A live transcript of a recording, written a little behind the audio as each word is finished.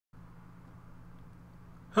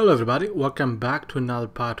Hello everybody, welcome back to another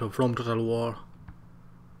part of Rome Total War.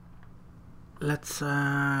 Let's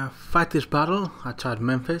fight this battle outside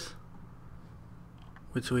Memphis,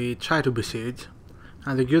 which we try to besiege.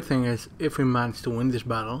 And the good thing is, if we manage to win this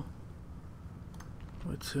battle,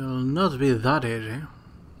 which will not be that easy,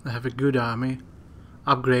 I have a good army,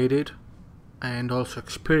 upgraded and also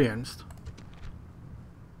experienced.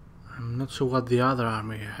 I'm not sure what the other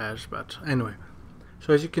army has, but anyway.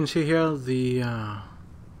 So as you can see here, the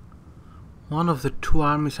one of the two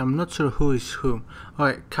armies, I'm not sure who is who.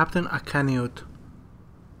 Alright, Captain Akaniut.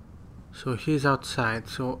 So he's outside.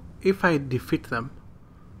 So if I defeat them,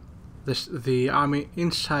 the army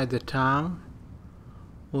inside the town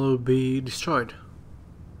will be destroyed.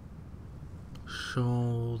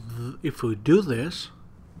 So if we do this,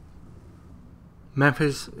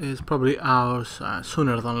 Memphis is probably ours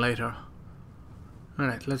sooner than later.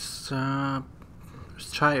 Alright, let's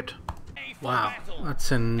try it. Wow,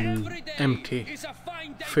 that's an empty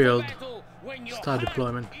field. Start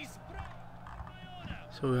deployment.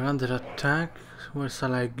 So we're under attack. Where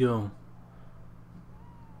shall I go?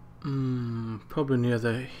 Probably near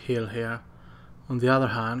the hill here. On the other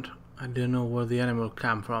hand, I don't know where the enemy will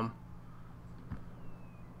come from.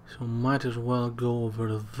 So might as well go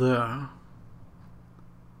over there.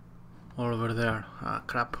 Or over there. Ah,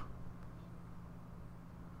 crap.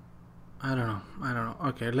 I don't know.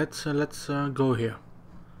 Okay, let's go here.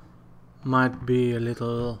 Might be a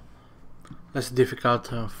little less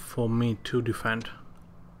difficult for me to defend.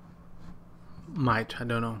 Might, I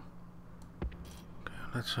don't know. Okay,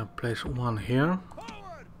 let's place one here.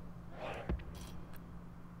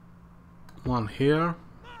 One here.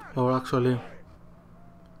 Or actually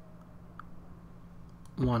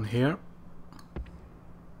one here.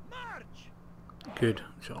 Good.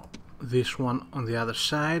 So this one on the other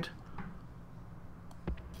side.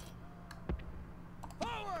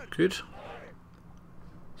 Good.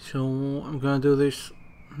 So I'm gonna do this.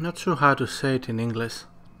 Not sure how to say it in English.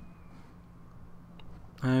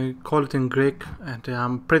 I call it in Greek, and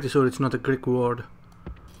I'm pretty sure it's not a Greek word.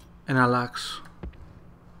 Enalax.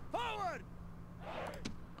 Well,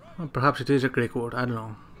 perhaps it is a Greek word. I don't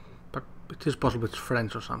know, but it is possible it's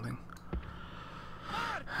French or something.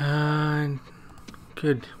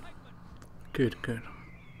 Good.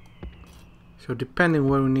 So depending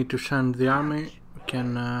where we need to send the army, we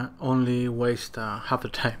can only waste half the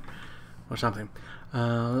time or something.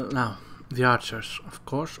 Now the archers, of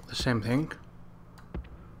course, the same thing.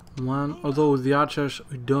 One, although with the archers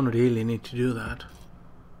we don't really need to do that.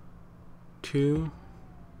 Two.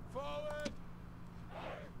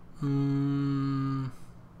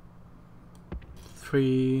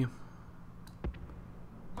 Three.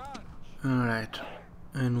 Alright.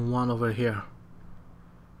 And one over here.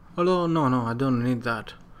 Although no, I don't need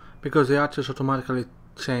that, because the archers automatically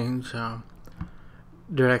change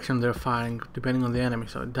direction they're firing depending on the enemy,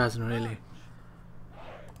 so it doesn't really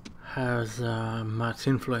have much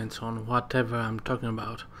influence on whatever I'm talking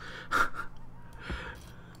about.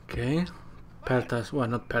 Okay, Peltas, well,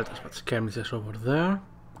 not Peltas, but skirmishers over there.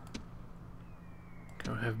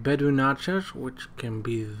 Okay, we have Bedouin archers, which can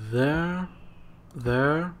be there,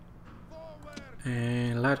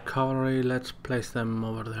 and light cavalry, let's place them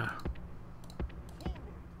over there.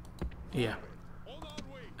 Yeah.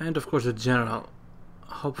 And of course the general.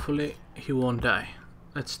 Hopefully he won't die.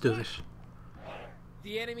 Let's do this.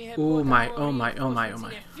 Oh my.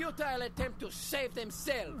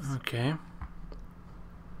 Okay.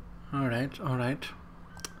 Alright.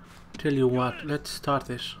 Tell you what, let's start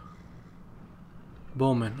this.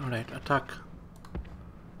 Bowman, alright, attack.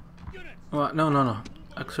 Oh, no.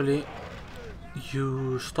 Actually,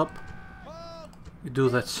 you stop. You do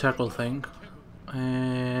that circle thing.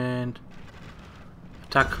 And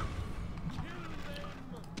attack.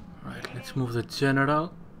 Right, let's move the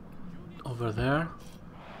general over there.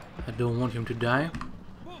 I don't want him to die.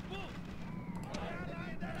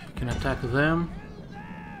 You can attack them.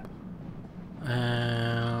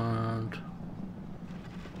 And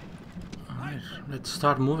alright, let's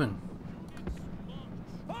start moving.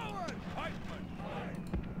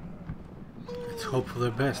 Let's hope for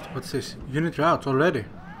the best. What's this? Unit route already.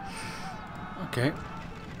 Okay.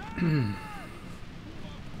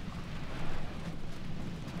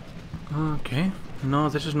 Okay. No,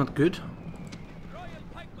 this is not good.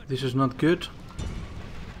 This is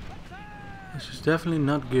definitely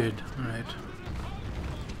not good. Alright.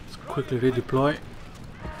 Let's quickly redeploy.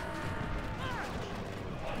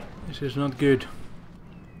 This is not good.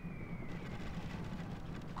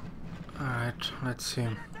 Alright, let's see.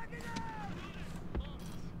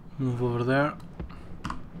 Move over there.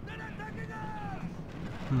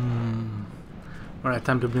 Alright,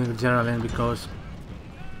 time to bring the general in because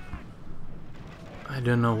I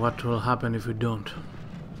don't know what will happen if we don't.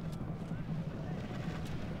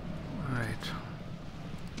 Alright.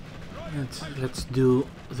 Let's do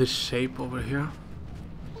this shape over here.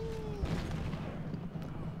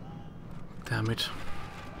 Damn it.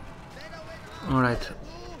 Alright.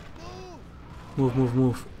 Move, move,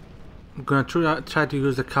 move. I'm gonna try to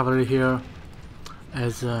use the cavalry here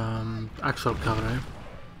as actual cavalry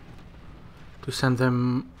to send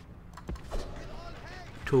them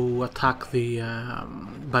to attack the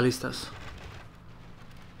ballistas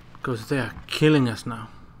because they are killing us now.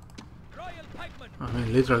 I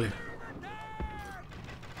mean, literally.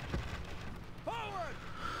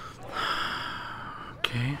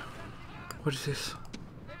 Okay. What is this?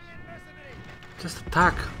 Just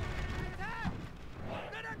attack.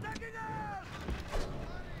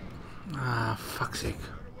 Ah, fuck's sake.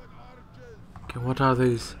 Okay, what are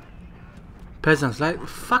these? Peasants, like,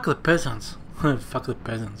 fuck the peasants. Fuck the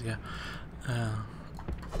peasants, yeah.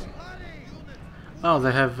 Oh,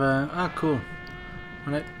 they have, cool.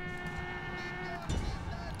 Alright.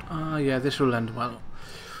 Yeah, this will end well.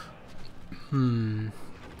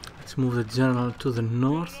 Let's move the general to the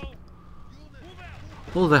north.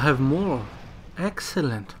 Oh, they have more.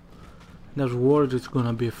 Excellent. I was worried it's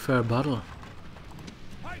gonna be a fair battle.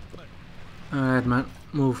 Alright, man,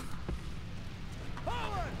 move.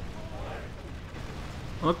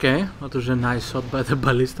 Okay, that was a nice shot by the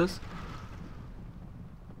ballistas.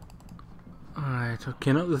 Alright,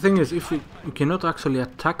 okay, now the thing is, if we cannot actually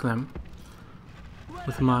attack them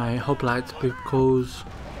with my hoplites because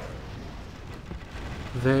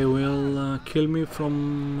they will kill me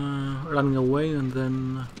from running away and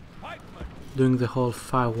then doing the whole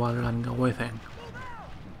fire while running away thing.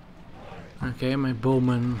 Okay, my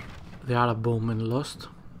bowmen, the Arab bowmen lost.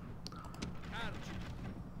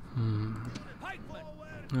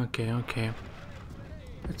 Okay, okay.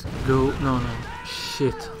 Let's go. No, no.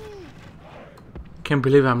 Shit. Can't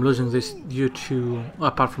believe I'm losing this due to,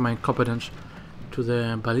 apart from my incompetence, to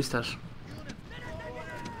the ballistas.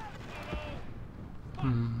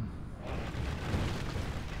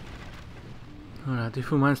 Alright, if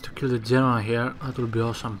we manage to kill the general here, that will be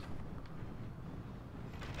awesome.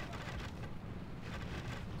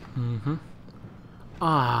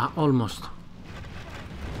 Ah, almost.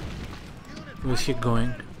 Where's he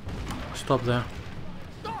going? Stop there.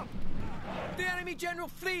 Stop! The enemy general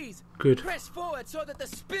flees. Good. Press forward so that the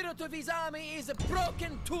spirit of his army is a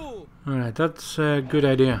broken too. Alright, that's a good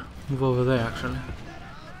idea. Move over there, actually.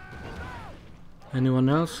 Anyone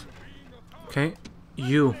else? Okay,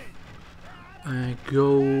 you.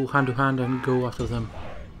 Go hand to hand and go after them.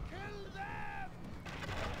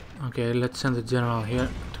 Okay, let's send the general here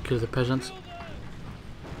to kill the peasants.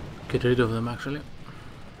 Get rid of them, actually.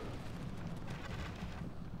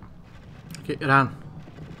 Okay, run.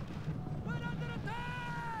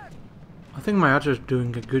 I think my archer is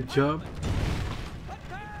doing a good job,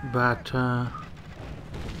 but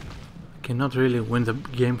cannot really win the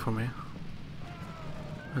game for me.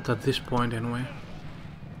 Not at this point, anyway.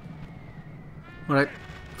 Alright,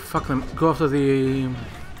 fuck them. Go after the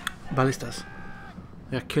ballistas.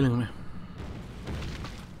 They are killing me.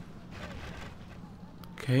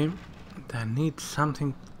 Okay, I need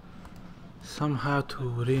something somehow to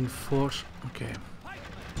reinforce. Okay,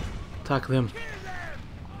 attack them.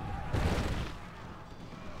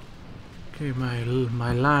 Okay,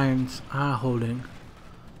 my lines are holding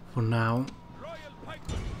for now,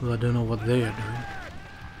 though I don't know what they are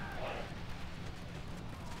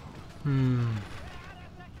doing.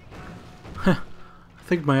 I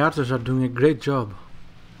think my archers are doing a great job.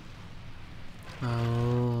 I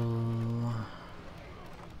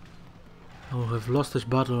would have lost this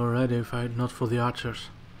battle already if I had not for the archers.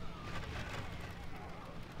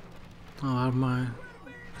 Oh, is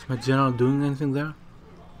my general doing anything there?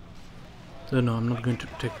 No, I'm not going to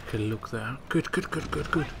take a look there. Good.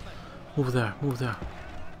 Move there, move there.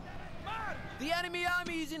 The enemy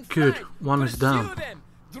army is in Good, flight. one is down. Pursue them.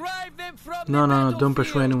 Drive them from No, the don't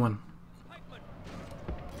pursue battlefield. anyone.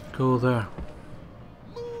 Go there.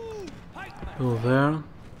 Go there.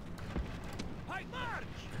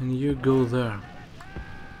 And you go there.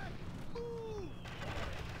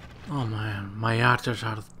 Oh man, my archers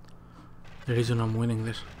are the reason I'm winning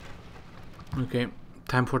this. Okay,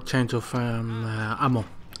 time for change of ammo.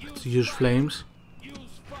 Let's use flames.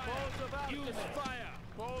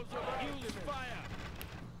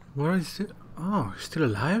 Where is it? Oh, he's still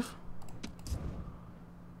alive?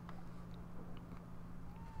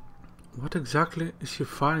 What exactly is he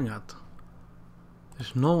firing at?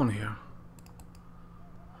 There's no one here.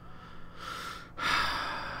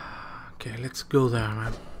 Okay, let's go there,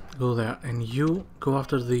 man. Go there, and you go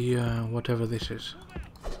after the whatever this is.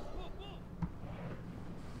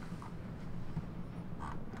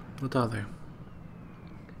 What are they?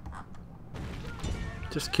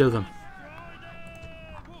 Just kill them.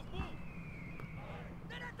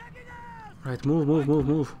 Right, move, move, move,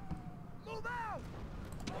 move.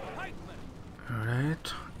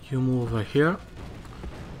 Alright, you move over here.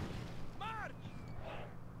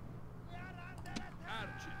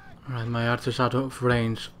 Alright, my archer's out of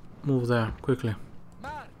range. Move there, quickly.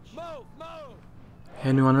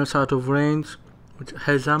 Anyone else out of range which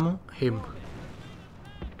has ammo? Him.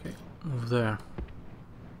 Okay, move there.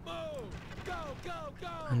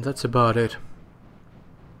 And that's about it.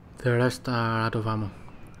 The rest are out of ammo.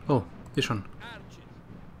 Oh, this one.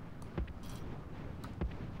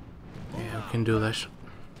 Yeah, we can do this.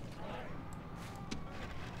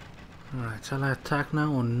 Alright, shall I attack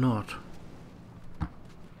now or not?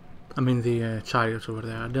 I mean the chariots over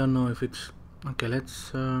there. I don't know if it's... Okay,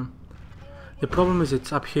 let's... The problem is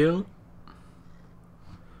it's uphill.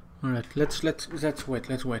 Alright, let's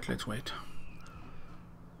wait.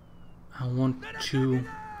 I want to...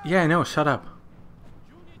 Yeah, I know, shut up.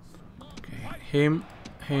 Okay, him.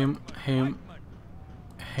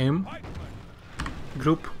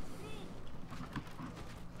 Group.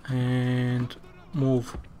 And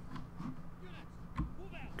move.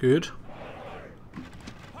 Good.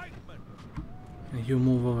 And you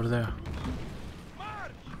move over there.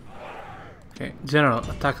 Okay, General,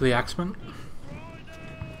 attack the Axemen.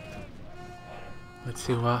 Let's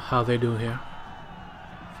see how they do here.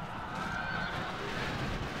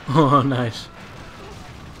 Oh, nice.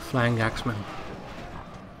 Flying Axemen.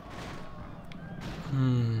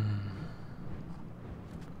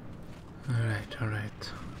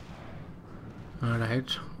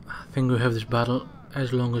 Alright. I think we have this battle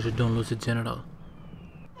as long as you don't lose the General.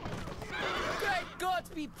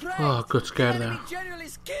 Oh, good scare there. General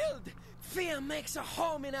is killed. Fear makes a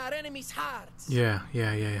home in our enemies' hearts. Yeah.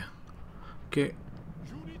 Okay.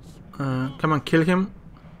 Come on, kill him.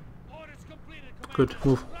 Good,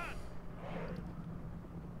 move.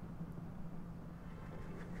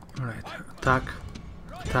 Alright, attack.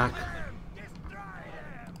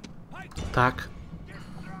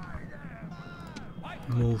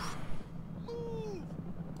 Move.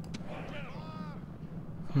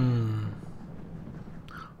 I'm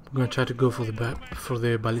gonna try to go for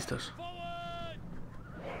the ballistas.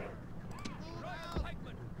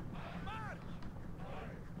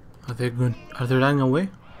 Are they running away?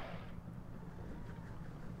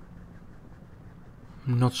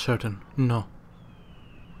 I'm not certain. No.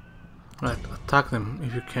 Right, attack them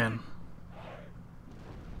if you can.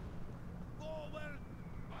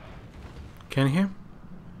 Can he?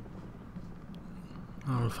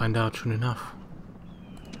 I'll find out soon enough.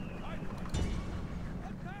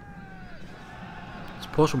 It's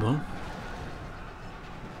possible.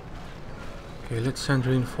 Okay, let's send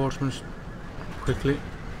reinforcements quickly.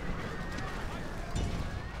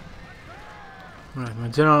 Right, my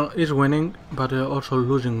general is winning, but also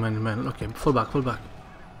losing many men. Okay, fall back.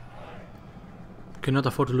 Cannot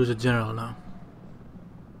afford to lose a general now.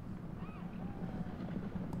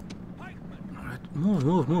 Alright,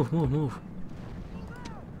 move.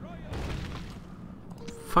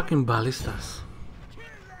 Fucking ballistas.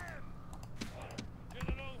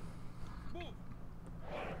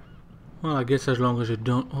 Well, I guess as long as you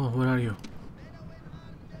don't... Oh, where are you?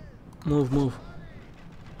 Move.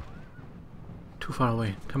 Too far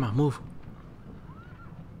away. Come on, move.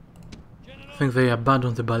 I think they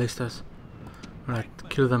abandoned the ballistas. Right,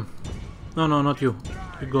 kill them. No, not you.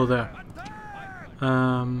 You go there.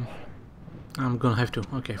 I'm gonna have to.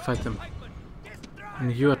 Okay, fight them.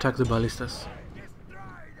 And you attack the ballistas.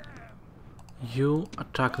 You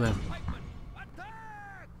attack them.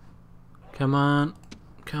 Come on.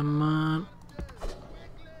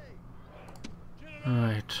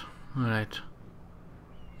 Alright.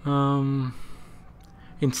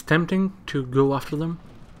 It's tempting to go after them.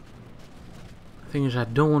 The thing is, I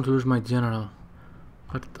don't want to lose my general.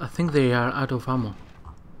 But I think they are out of ammo.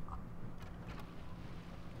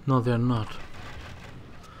 No, they're not.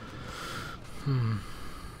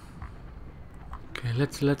 Okay,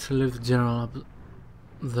 let's leave the general up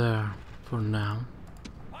there for now.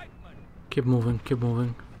 Keep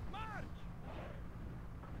moving.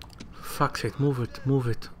 Fuck's sake, move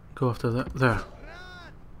it. Go after that. There.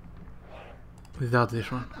 Without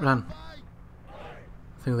this one. Run.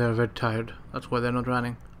 I think they're very tired. That's why they're not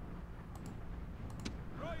running.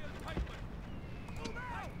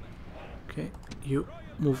 Okay, you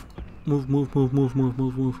move.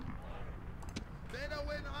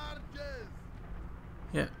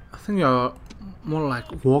 Yeah, I think you're more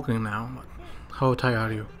like walking now. How tired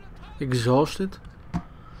are you? Exhausted?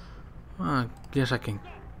 I guess I can...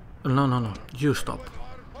 No. You stop.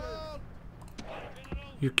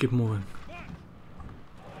 You keep moving.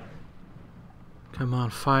 Come on,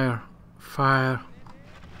 fire. Fire.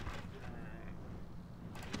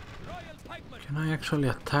 Can I actually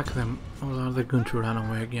attack them, or are they going to run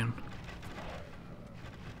away again?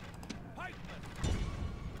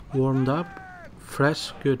 Warmed up?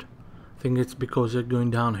 Fresh? Good. I think it's because they're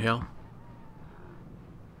going downhill.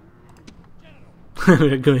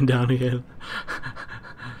 We're going downhill.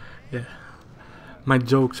 Yeah. My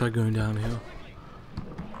jokes are going downhill.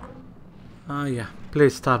 Yeah.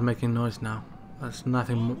 Please start making noise now. That's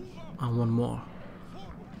nothing I want more.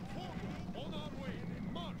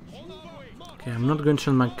 Okay, I'm not going to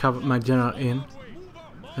send my general in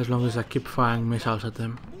as long as I keep firing missiles at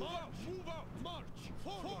them.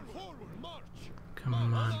 Come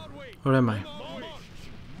on. Where am I?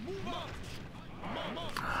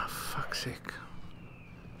 Ah, fuck's sake.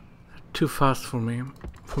 Too fast for me,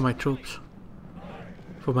 for my troops,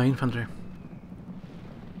 for my infantry.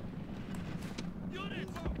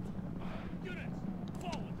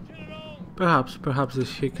 Perhaps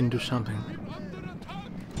this here can do something.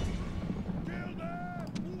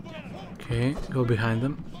 Okay, go behind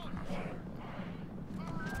them.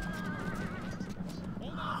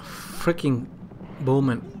 Freaking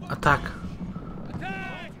bowman, attack!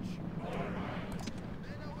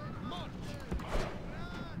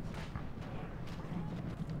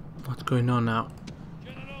 What's going on now?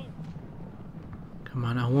 Come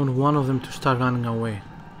on, I want one of them to start running away.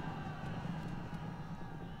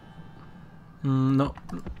 No,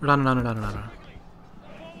 run.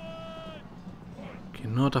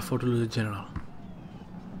 Cannot afford to lose the general.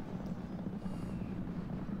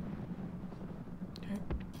 Okay.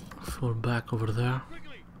 Fall back over there.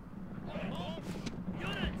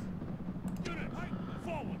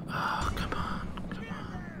 Oh, come on.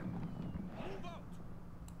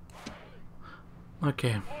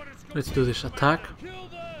 Okay, let's do this attack.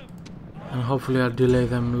 And hopefully I'll delay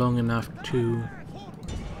them long enough to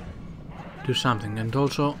do something. And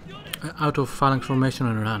also, out of phalanx formation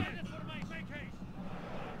and run.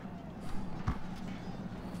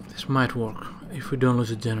 This might work if we don't lose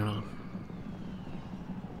a general.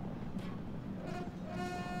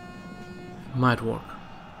 Might work.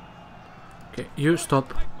 Okay, you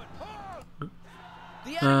stop.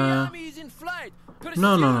 The enemy army is in flight.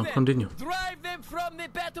 No, continue. Drive them from the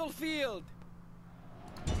battlefield.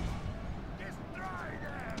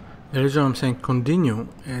 The reason I'm saying continue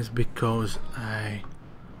is because I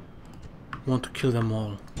want to kill them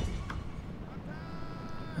all.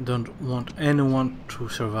 I don't want anyone to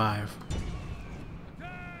survive.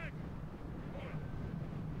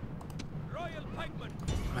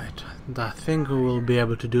 Right, I think we will be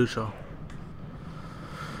able to do so.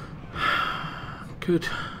 Good.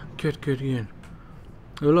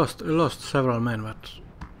 We lost several men, but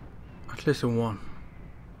at least we won.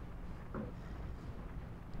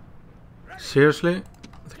 Seriously?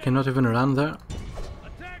 They cannot even run there?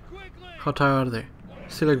 How tired are they?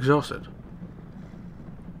 Still exhausted?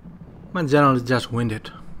 My general is just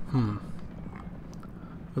winded.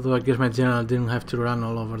 Although I guess my general didn't have to run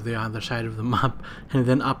all over the other side of the map and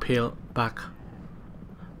then uphill back.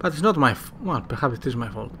 But it's not my well, perhaps it is my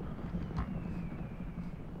fault.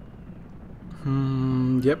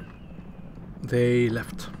 Yep. They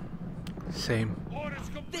left. Same.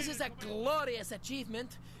 This is a glorious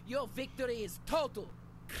achievement. Your victory is total.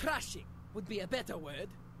 Crushing would be a better word.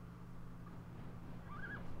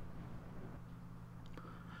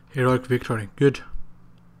 Heroic victory. Good.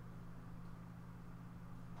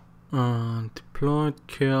 Deployed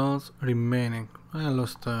kills remaining. I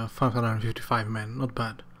lost 555 men. Not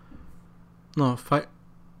bad. No, 5.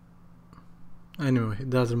 Anyway, it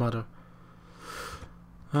doesn't matter.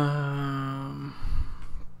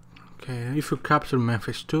 Okay, if we capture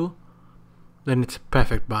Memphis too, then it's a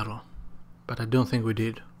perfect battle. But I don't think we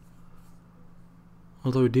did.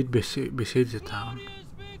 Although we did besiege the town.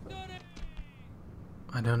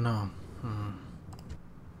 I don't know.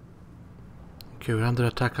 Okay, we're under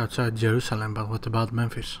attack outside Jerusalem, but what about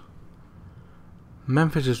Memphis?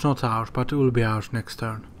 Memphis is not ours, but it will be ours next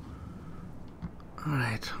turn.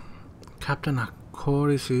 Alright. Captain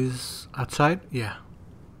Akoris is outside? Yeah.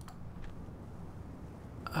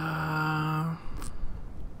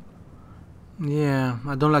 Yeah,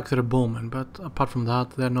 I don't like their bowmen, but apart from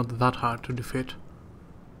that, they're not that hard to defeat.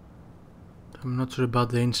 I'm not sure about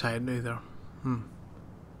the inside either.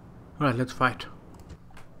 Alright, let's fight.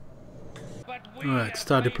 Alright,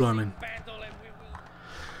 start deployment.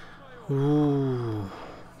 Ooh,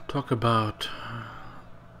 talk about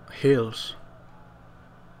hills.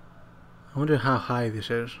 I wonder how high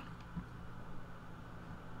this is.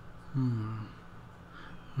 I'm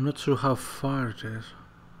not sure how far it is.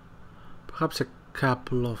 Perhaps a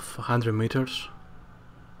couple of 100 meters.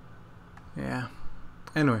 Yeah.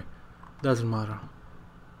 Anyway, doesn't matter.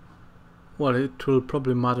 Well, it will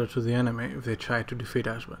probably matter to the enemy if they try to defeat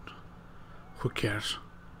us, but who cares?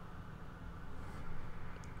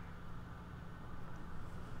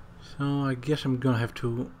 So I guess I'm gonna have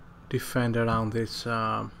to defend around this,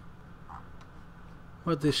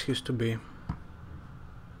 what this used to be.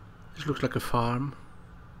 This looks like a farm.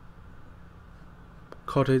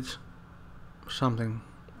 Cottage. Something.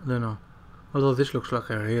 I don't know. Although this looks like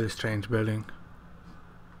a really strange building.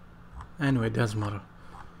 Anyway, it doesn't matter.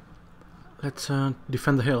 Let's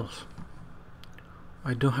defend the hills.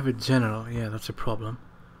 I don't have a general. Yeah, that's a problem.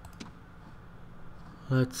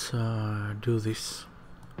 Let's do this.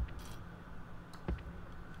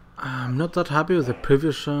 I'm not that happy with the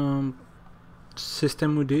previous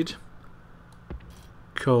system we did,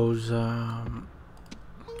 because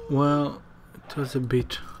well, it was a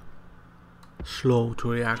bit slow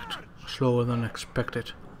to react, slower than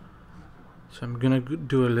expected. So I'm gonna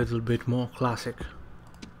do a little bit more classic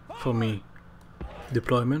for me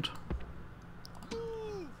deployment,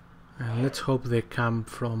 and let's hope they come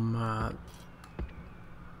from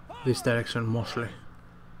this direction mostly.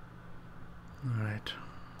 Alright,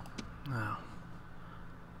 now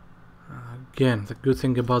again, the good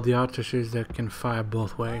thing about the archers is they can fire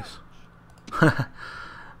both ways.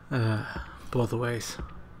 Both ways,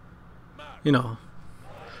 you know.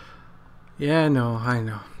 Yeah, no, I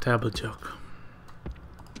know, terrible joke.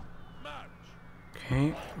 Okay,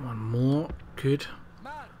 one more, good.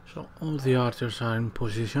 So all the archers are in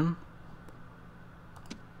position.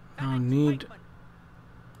 Now need...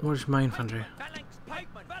 where's my infantry?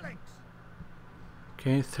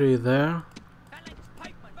 Okay, 3 there.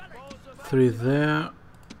 3 there.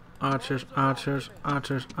 Archers, archers,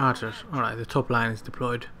 archers, archers. Alright, the top line is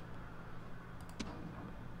deployed.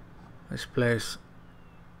 Let's place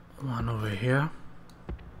one over here.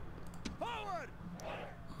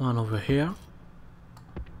 One over here.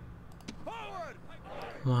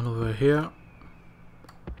 One over here.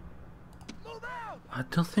 I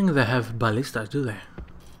don't think they have ballistas, do they?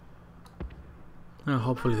 No,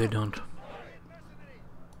 hopefully they don't.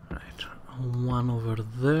 Right, one over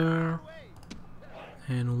there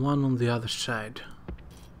and one on the other side.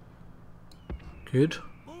 Good.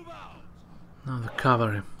 Now the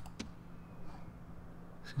cavalry.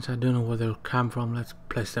 Since I don't know where they'll come from, let's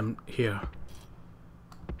place them here.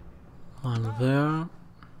 One there.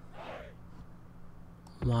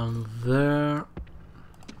 One there.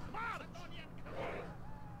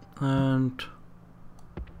 And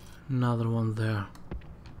another one there.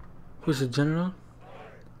 Who's the general?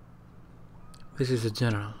 This is the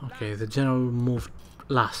general. Okay, the general moved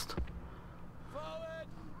last.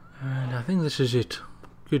 And I think this is it.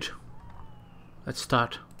 Good. Let's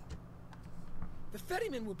start. The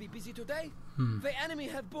ferrymen will be busy today. The enemy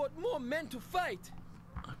have brought more men to fight.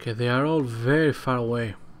 Okay, they are all very far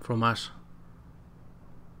away from us.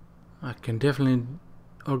 I can definitely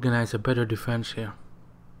organize a better defense here.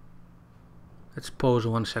 Let's pause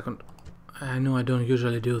 1 second. I know I don't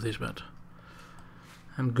usually do this, but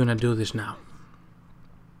I'm gonna do this now.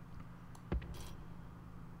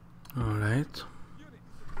 Alright.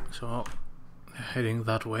 So, they're heading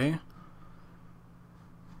that way.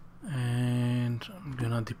 And I'm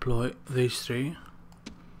gonna deploy these 3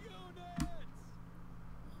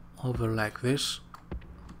 over like this.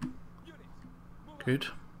 Good.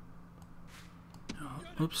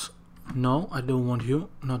 Oops. No, I don't want you.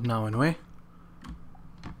 Not now anyway.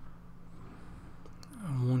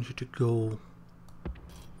 I want you to go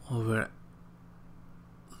over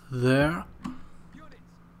there.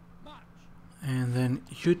 And then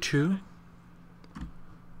you 2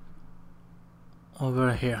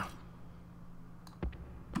 over here.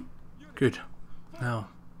 Good. Now,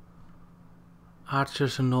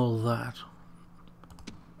 archers and all that.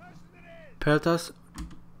 Peltas,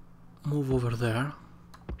 move over there.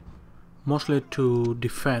 Mostly to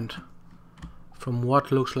defend from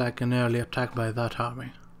what looks like an early attack by that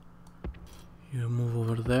army. You move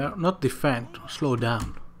over there. Not defend, slow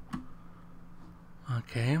down.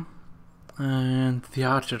 Okay. And the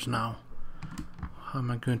archers now. How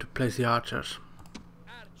am I going to place the archers?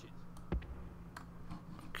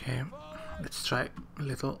 Okay, let's try a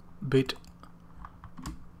little bit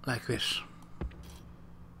like this.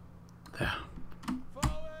 There.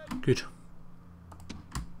 Good.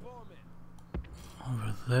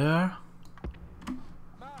 Over there.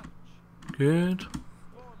 Good.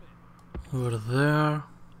 over there,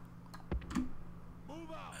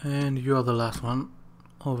 and you are the last one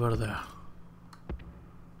over there.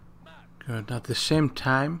 Good. At the same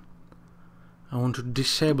time, I want to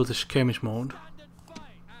disable the skirmish mode,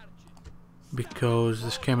 because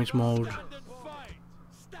the skirmish mode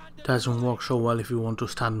doesn't work so well if you want to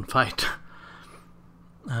stand and fight.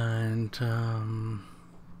 And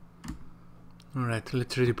alright,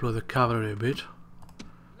 let's redeploy the cavalry a bit.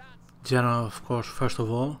 General, of course, first of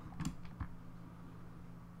all.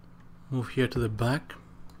 Move here to the back,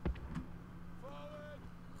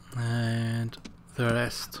 and the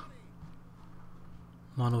rest.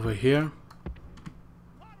 One over here,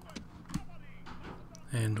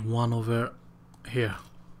 and one over here.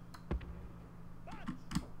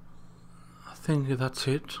 I think that's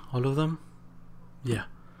it, all of them. Yeah,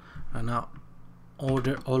 and now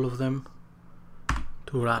order all of them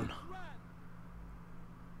to run.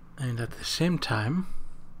 And at the same time,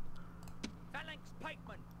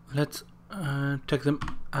 let's take them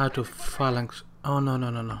out of phalanx. Oh no.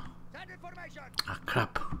 Ah,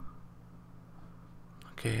 crap.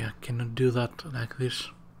 Okay, I cannot do that like this.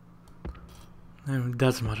 It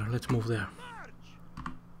doesn't matter, let's move there.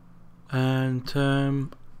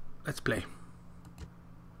 And let's play.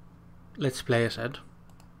 Let's play, I said.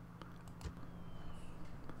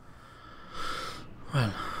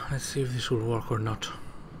 Well, let's see if this will work or not.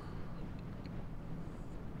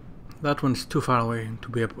 That one's too far away to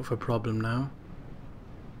be of a problem now.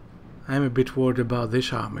 I'm a bit worried about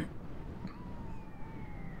this army,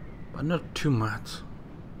 but not too much.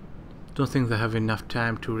 Don't think they have enough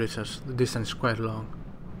time to reach us. The distance is quite long.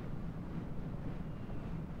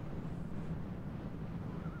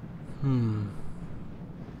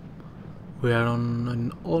 We are on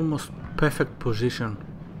an almost perfect position.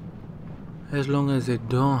 As long as they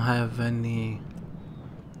don't have any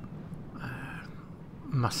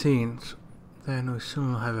machines, then we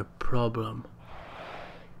soon have a problem.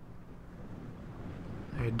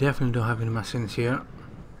 They definitely don't have any machines here.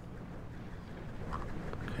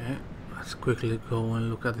 Okay, let's quickly go and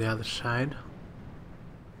look at the other side.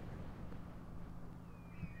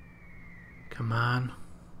 Come on.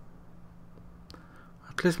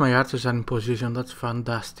 At least my archers are in position, that's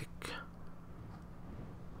fantastic.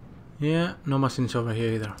 Yeah, no machines over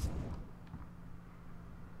here either.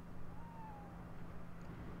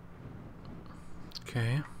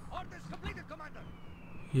 Okay.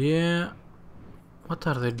 Yeah, what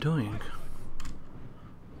are they doing?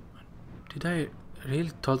 Did I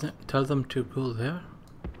really tell them to go there?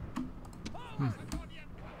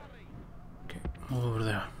 Okay, move over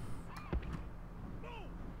there.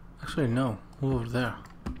 Actually no, move over there.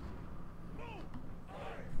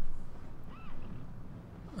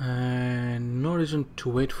 And no reason to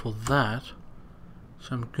wait for that,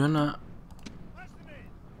 so I'm gonna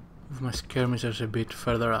move my skirmishers a bit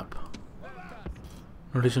further up.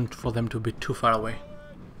 No reason for them to be too far away.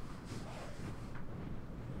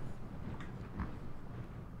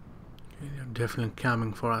 Okay, they're definitely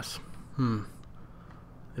coming for us. They're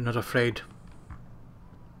not afraid.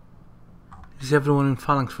 Is everyone in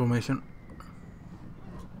phalanx formation?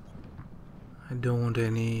 I don't want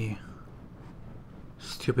any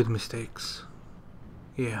stupid mistakes.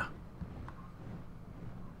 Yeah.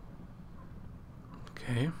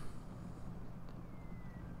 Okay.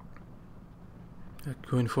 They're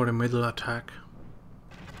going for a middle attack.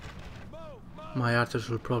 My archers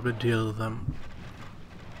will probably deal with them.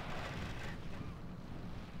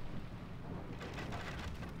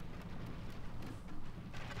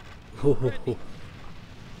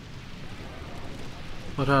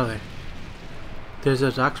 What are they?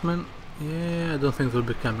 Desert Axemen? Yeah, I don't think they'll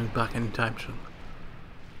be coming back anytime soon.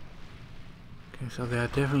 Okay, so they are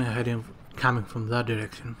definitely coming from that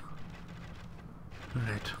direction.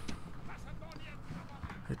 Alright.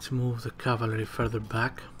 Let's move the cavalry further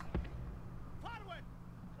back.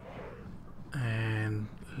 And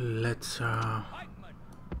let's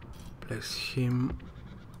place him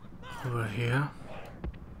over here.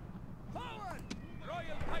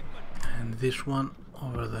 And this one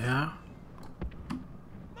over there.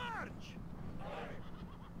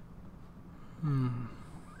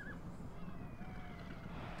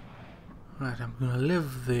 Right, I'm gonna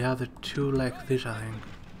leave the other two like this, I think.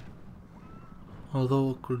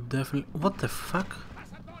 Although I could definitely... What the fuck?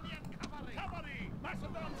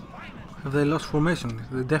 Have they lost formation?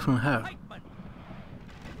 They definitely have.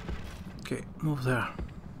 Okay, move there.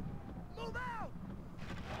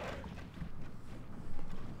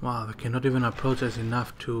 Wow, they cannot even approach us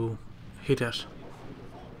enough to hit us.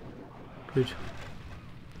 Good.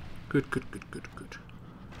 Good.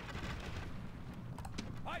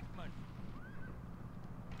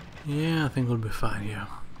 Yeah, I think we'll be fine here.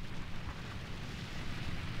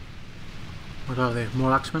 What are they?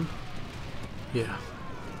 More axemen? Yeah.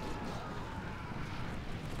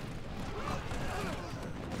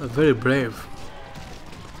 Very brave.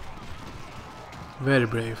 Very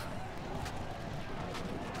brave.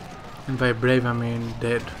 And by brave I mean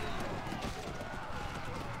dead.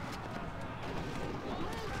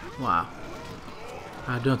 Wow.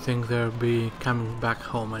 I don't think they'll be coming back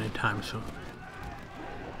home anytime soon.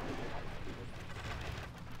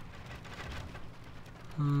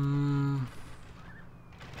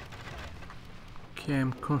 Okay,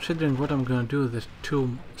 I'm considering what I'm gonna do with these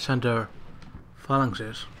two center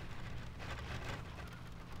phalanxes.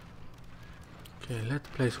 Okay, let's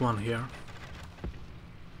place one here.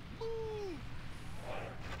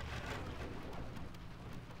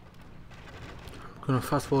 I'm gonna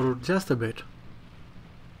fast forward just a bit.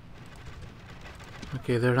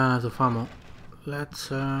 Okay, they ran out of ammo. Let's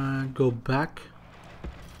go back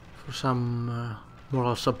for some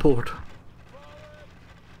moral support.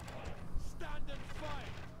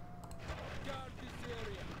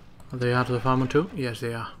 Are they out of ammo too? Yes,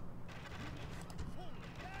 they are.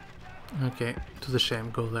 Okay, do the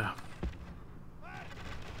same, go there.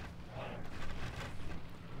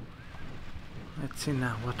 Let's see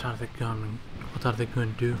now, what are they going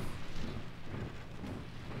to do?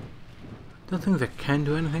 Don't think they can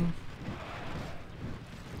do anything.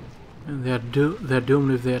 And they're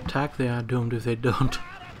doomed if they attack, they are doomed if they don't.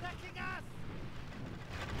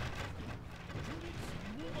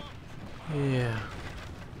 Yeah.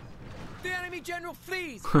 The enemy general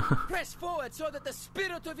flees! Press forward so that the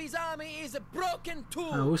spirit of his army is a broken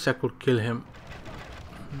tool! I wish I could kill him.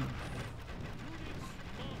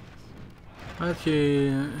 But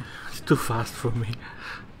it's too fast for me.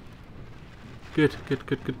 Good.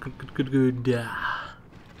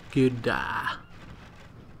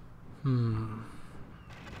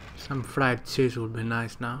 Some fried cheese would be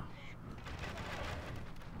nice now.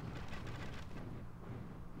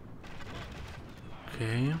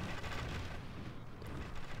 Okay.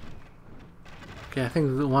 Okay, I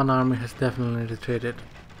think the one army has definitely retreated.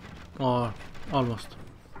 Or almost.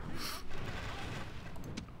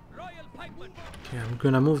 Okay, I'm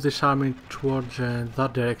gonna move this army towards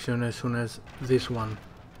that direction as soon as this one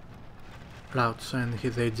routes, and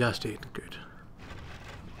they just did. Good.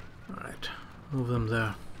 Alright, move them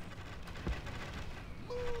there.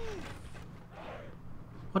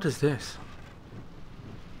 What is this?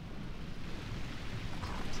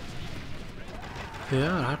 They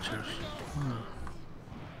are archers.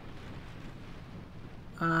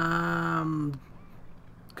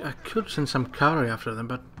 I could send some cavalry after them,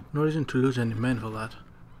 but no reason to lose any men for that.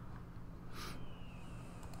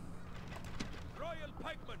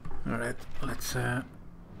 Alright, let's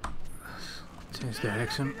change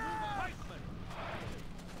direction.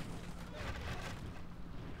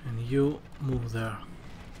 And you move there.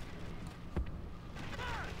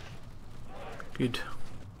 Good.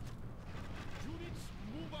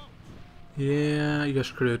 Yeah, you're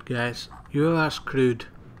screwed, guys. You are screwed.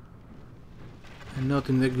 And not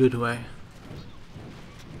in the good way.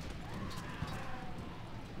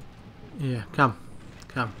 Yeah, come.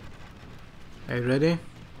 Are you ready?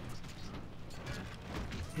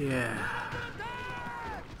 Yeah.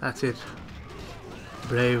 That's it.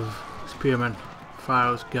 Brave spearman,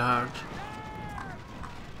 Pharaoh's guard.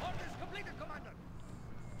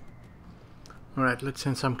 Alright, let's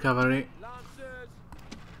send some cavalry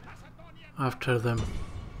after them.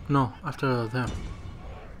 No, after them.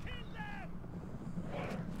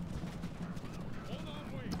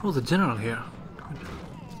 Oh, the general here.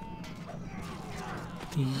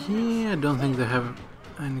 Yeah, I don't think they have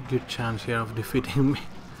any good chance here of defeating me.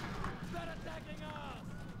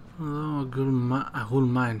 Although I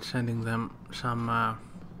wouldn't mind sending them some on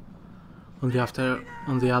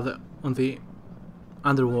the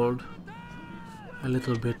underworld a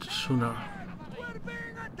little bit sooner.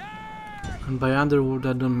 And by underworld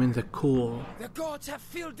I don't mean the cool The gods have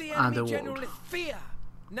filled the enemy underworld. general with fear.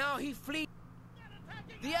 Now he flees.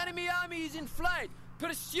 The enemy army is in flight.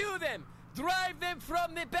 Pursue them. Drive them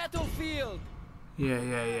from the battlefield.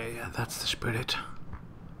 Yeah, that's the spirit.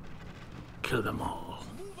 Kill them all.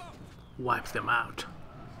 Wipe them out.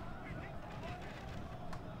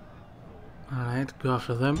 Alright, go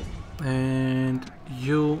after them. And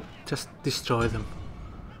you just destroy them.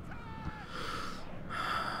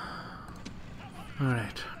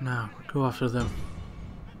 Alright, now go after them.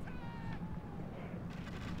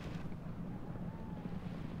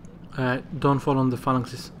 Don't fall on the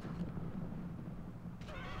phalanxes.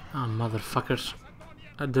 Ah, motherfuckers.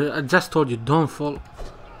 I just told you, don't fall.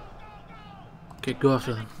 Okay, go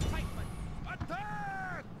after them.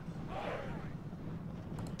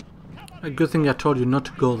 A good thing I told you not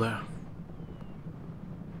to go there.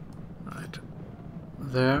 Right.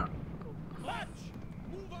 There.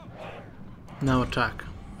 Now attack.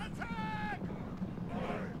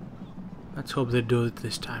 Let's hope they do it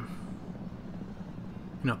this time.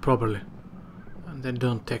 You know, properly. And they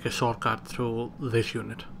don't take a shortcut through this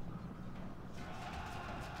unit.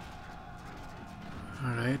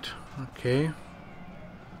 Alright, okay.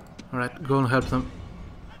 Alright, go and help them.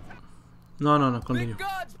 No, continue. May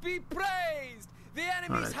gods be praised! The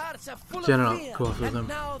enemy's hearts are full General, of fear, go after and them.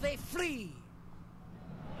 now they flee.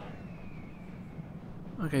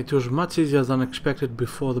 Okay, it was much easier than expected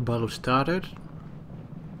before the battle started.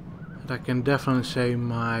 And I can definitely say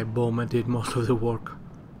my bowman did most of the work.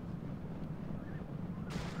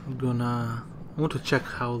 I want to check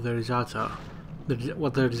how the results are.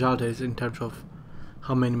 What the result is in terms of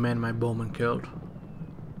how many men my bowman killed.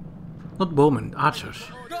 Not bowmen, archers.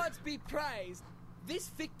 Gods be praised! This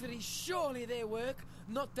victory is surely their work,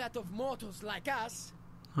 not that of mortals like us.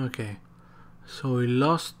 Okay, so we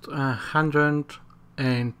lost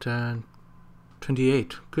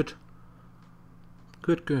 128. Good.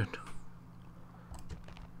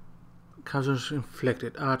 Casualties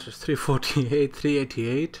inflicted. Archers 348,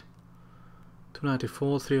 388,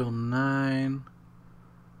 294, 309.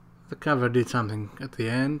 The cavalry did something at the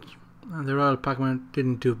end, and the royal packmen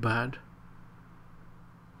didn't do bad.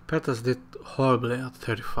 Petas did horribly at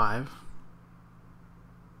 35.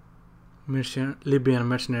 Libyan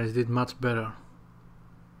mercenaries did much better.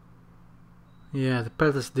 Yeah, the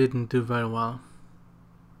Petas didn't do very well.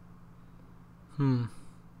 This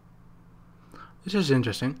is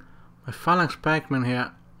interesting. My phalanx pikemen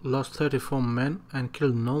here lost 34 men and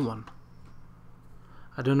killed no one.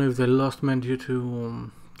 I don't know if they lost men due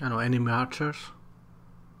to I don't know, enemy archers,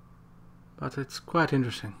 but it's quite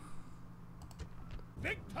interesting.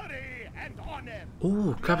 Victory and honor.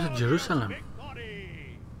 Ooh, captured Jerusalem.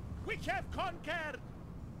 Victory. We have conquered.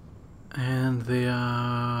 And the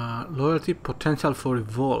loyalty potential for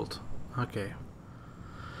revolt. Okay.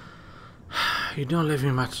 You don't leave me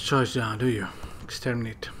much choice now, do you?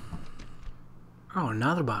 Exterminate. Oh,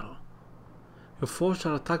 another battle. Your forces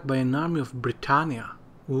are attacked by an army of Britannia.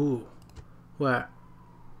 Ooh. Where?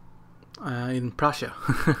 In Prussia.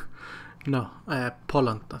 No,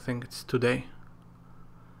 Poland, I think it's today.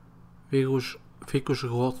 Vicus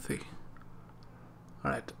Gothi.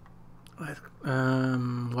 Alright.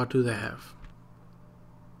 What do they have?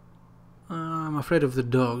 I'm afraid of the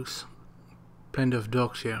dogs. Plenty of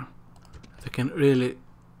dogs here. They can really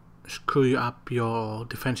screw up your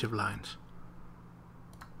defensive lines.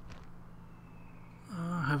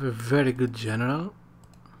 I have a very good general.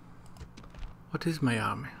 What is my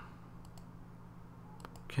army?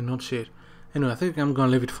 Cannot see it. Anyway, I think I'm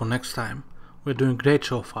gonna leave it for next time. We're doing great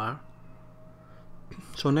so far.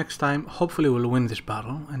 So next time, hopefully we'll win this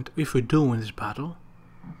battle. And if we do win this battle,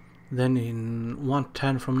 then in 1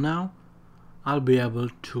 turn from now, I'll be able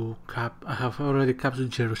to I have already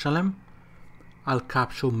captured Jerusalem. I'll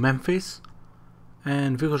capture Memphis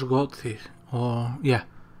and Vicus Gothi. Or, yeah,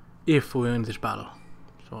 if we win this battle.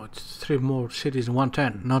 So it's 3 more cities in 1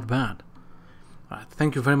 turn. Not bad. Alright,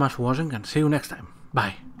 thank you very much for watching and see you next time.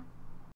 Bye.